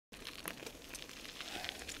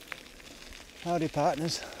Howdy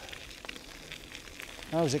partners,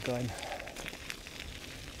 how's it going?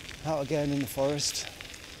 Out again in the forest.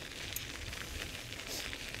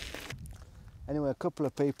 Anyway, a couple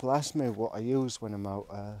of people asked me what I use when I'm out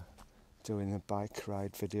doing the bike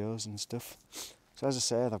ride videos and stuff. So as I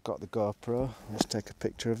said, I've got the GoPro. I'll just take a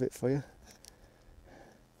picture of it for you.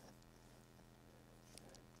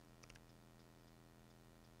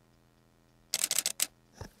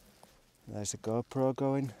 There's a GoPro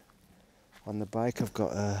going. On the bike I've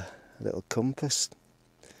got a little compass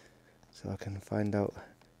so I can find out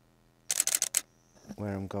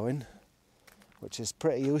where I'm going, which is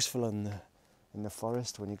pretty useful in the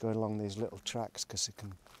forest when you go along these little tracks, because you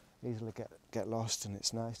can easily get lost, and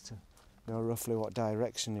it's nice to know roughly what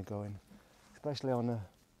direction you're going, especially on a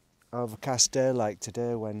overcast day like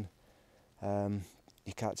today when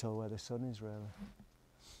you can't tell where the sun is really.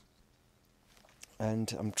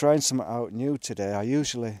 And I'm trying something out new today. I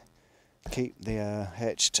usually keep the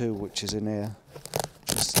H2, which is in here,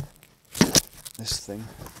 this thing.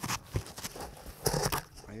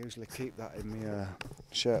 I usually keep that in my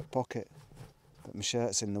shirt pocket, but my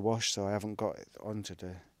shirt's in the wash, so I haven't got it on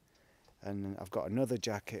today. And I've got another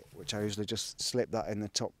jacket which I usually just slip that in the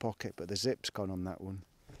top pocket, but the zip's gone on that one.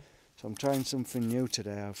 So I'm trying something new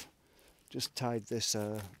today. I've just tied this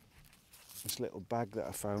little bag that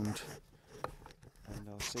I found, and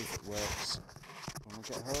I'll see if it works when I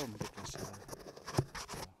get home, because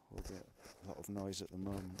we'll get a lot of noise at the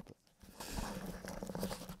moment, but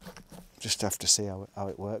just have to see how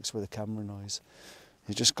it works with the camera noise.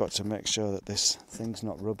 You just got to make sure that this thing's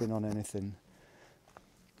not rubbing on anything.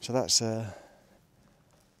 So that's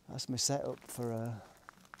my setup for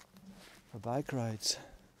bike rides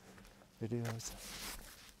videos.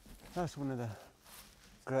 That's one of the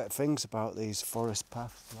great things about these forest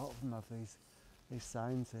paths. A lot of them have these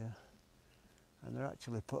signs here, and they're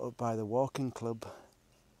actually put up by the walking club,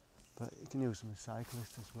 but you can use them as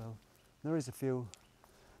cyclists as well. There is a few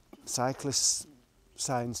cyclist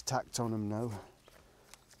signs tacked on them now,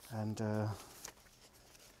 and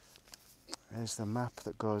there's the map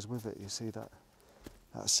that goes with it. You see that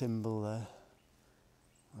symbol there?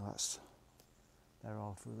 Well, they're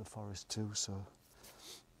all through the forest too, so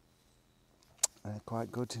they're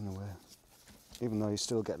quite good in a way, even though you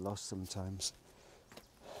still get lost sometimes.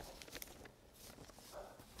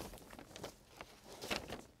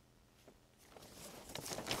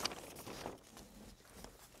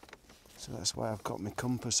 So that's why I've got my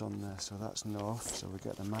compass on there, so that's north, so we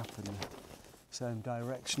get the map in the same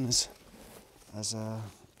direction as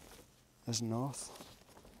north.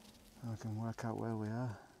 I can work out where we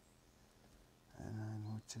are. And then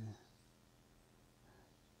what to...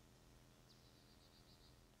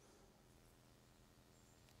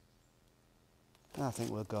 I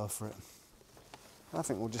think we'll go for it. I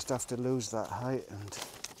think we'll just have to lose that height and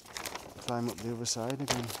climb up the other side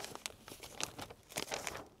again.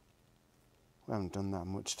 We haven't done that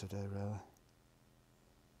much today really.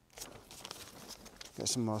 Get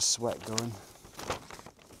some more sweat going.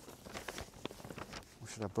 We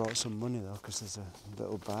should have brought some money though, because there's a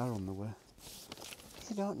little bar on the way.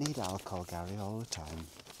 You don't need alcohol, Gary, all the time.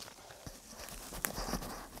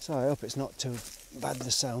 So I hope it's not too bad, the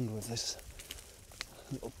sound with this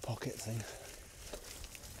little pocket thing.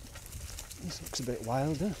 This looks a bit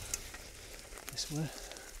wilder this way.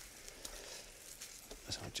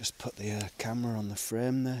 So I just put the camera on the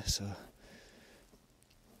frame there, so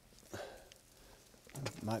I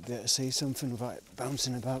might be able to see something without it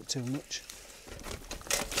bouncing about too much.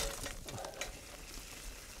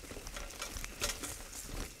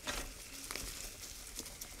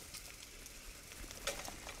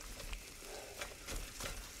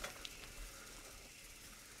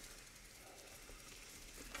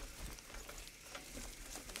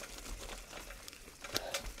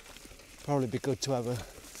 Probably be good to have a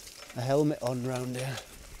helmet on round here,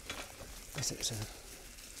 because it's a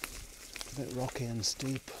bit rocky and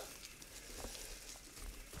steep.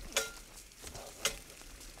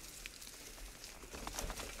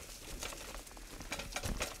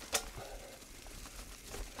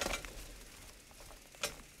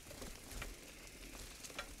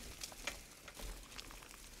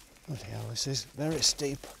 Bloody hell, this is very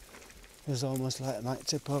steep. It's almost like it might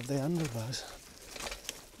tip over the handlebars.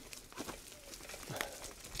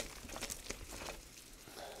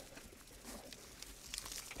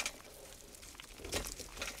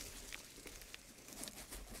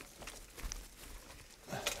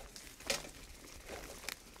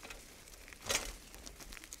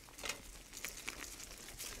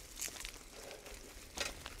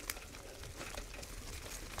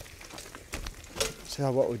 So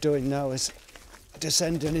what we're doing now is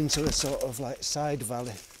descending into a sort of like side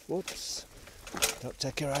valley. Whoops, don't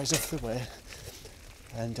take your eyes off the way.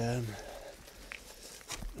 And I've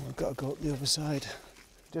got to go up the other side.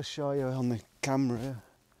 Just show you on the camera,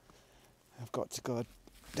 I've got to go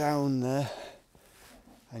down there,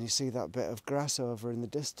 and you see that bit of grass over in the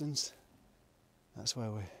distance. That's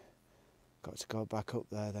where we got to go back up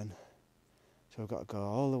there then. So we've got to go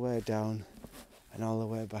all the way down and all the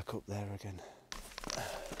way back up there again.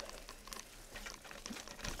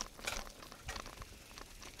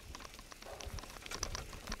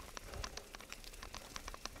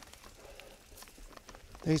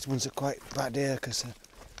 These ones are quite bad here because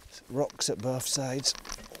there's rocks at both sides.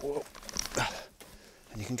 Whoa.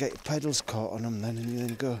 And you can get your pedals caught on them then, and you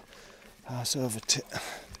then go arse over tit.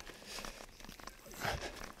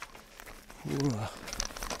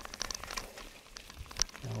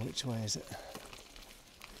 Now, which way is it?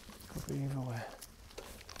 Could be either way.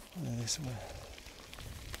 Or this way.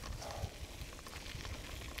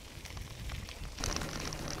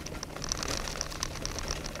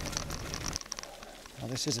 Now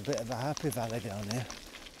this is a bit of a happy valley down here.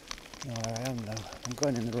 You know where I am now. I'm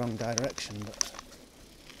going in the wrong direction, but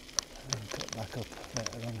I'll cut back up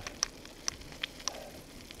later on.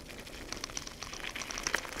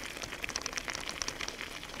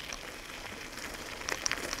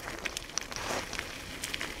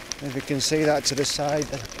 If you can see that to the side,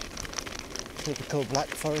 the typical Black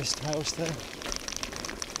Forest house there.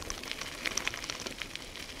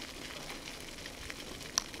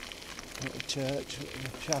 Little church,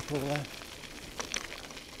 little chapel there.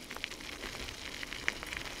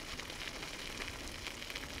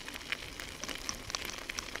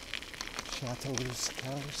 Chateau's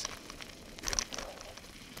cows.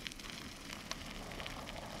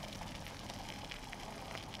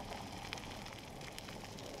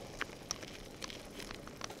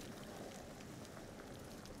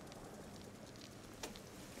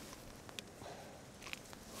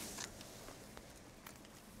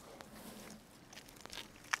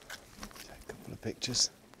 Pictures.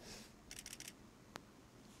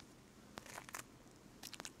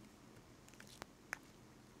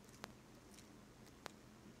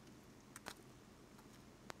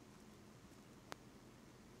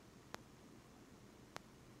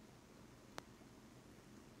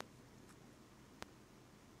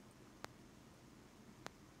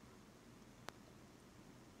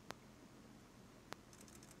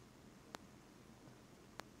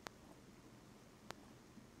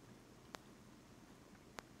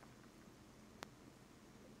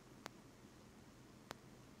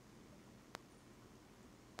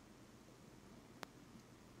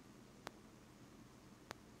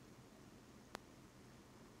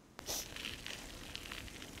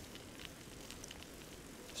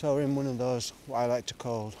 So we're in one of those, what I like to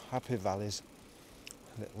call happy valleys,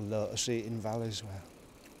 little lotus eating valleys where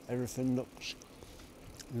everything looks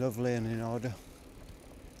lovely and in order.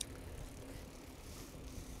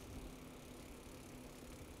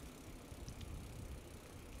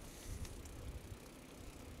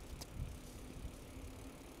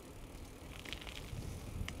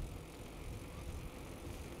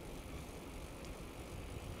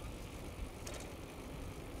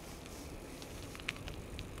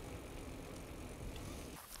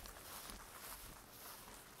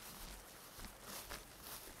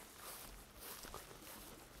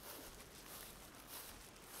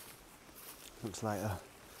 Looks like a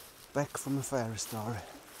Beck from a fairy story.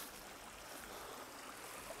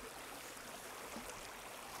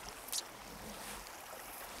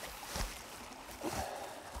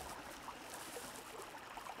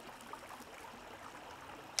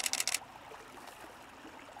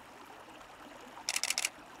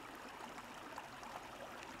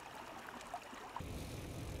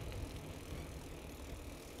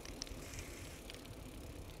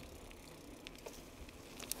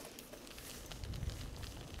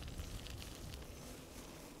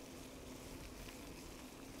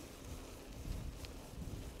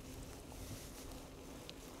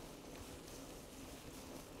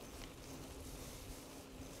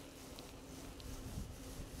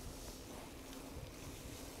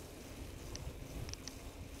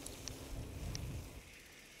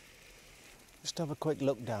 Just have a quick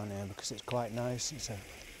look down here because it's quite nice. It's a,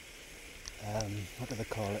 what do they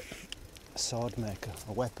call it? A sword maker,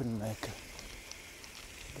 a weapon maker.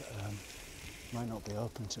 But might not be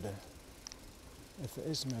open today. If it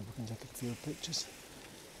is, maybe we can take a few pictures.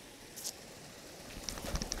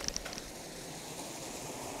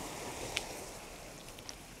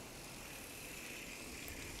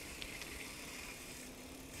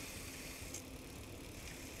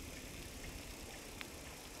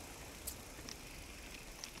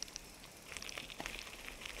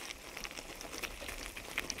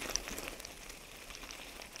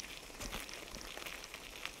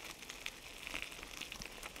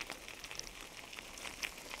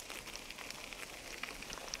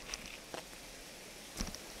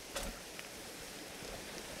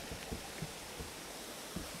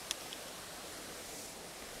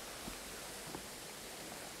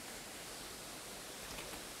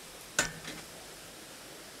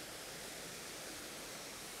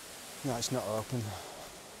 No, it's not open.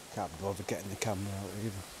 Can't be bothered getting the camera out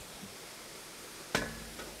either.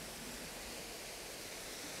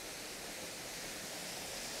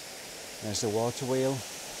 There's the water wheel.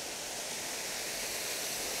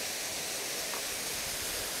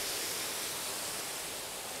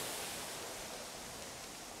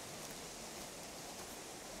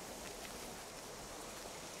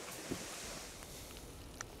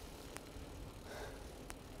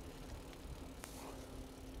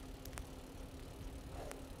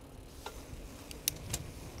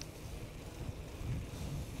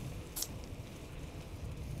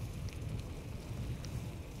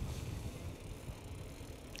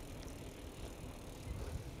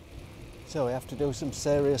 So we have to do some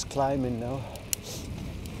serious climbing now.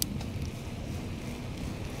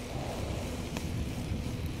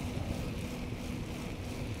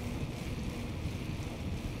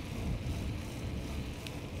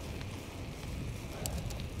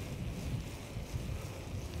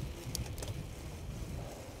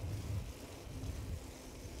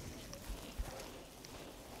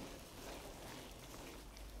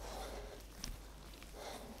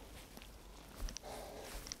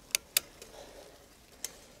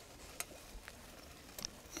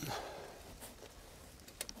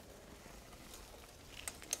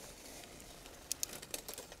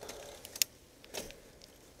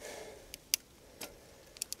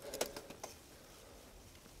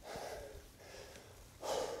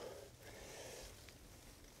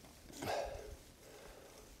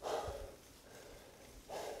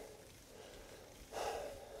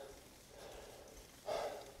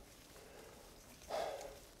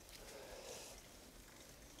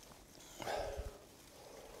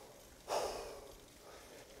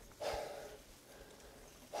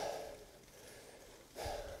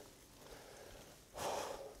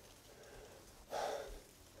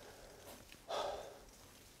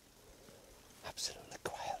 Absolutely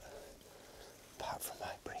quiet, apart from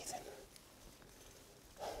my breathing.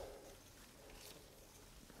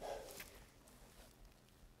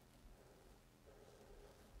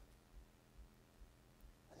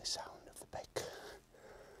 And the sound of the beck.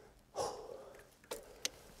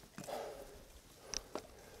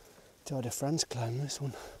 Tour de France climb this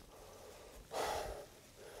one.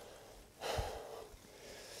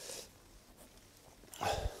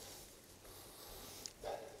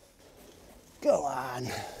 Go on.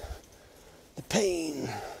 The pain.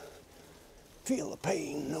 Feel the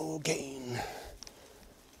pain, no gain.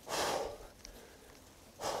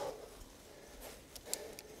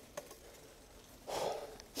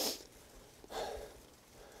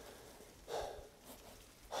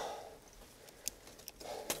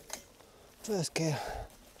 First gear.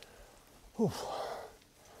 Ooh.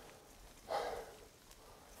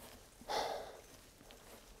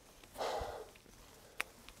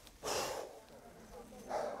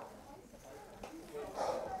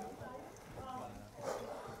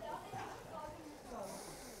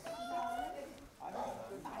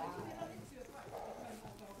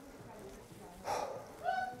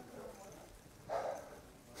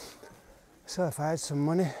 So if I had some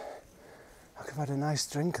money, I could have had a nice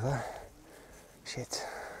drink there. Shit.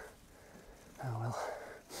 Oh well.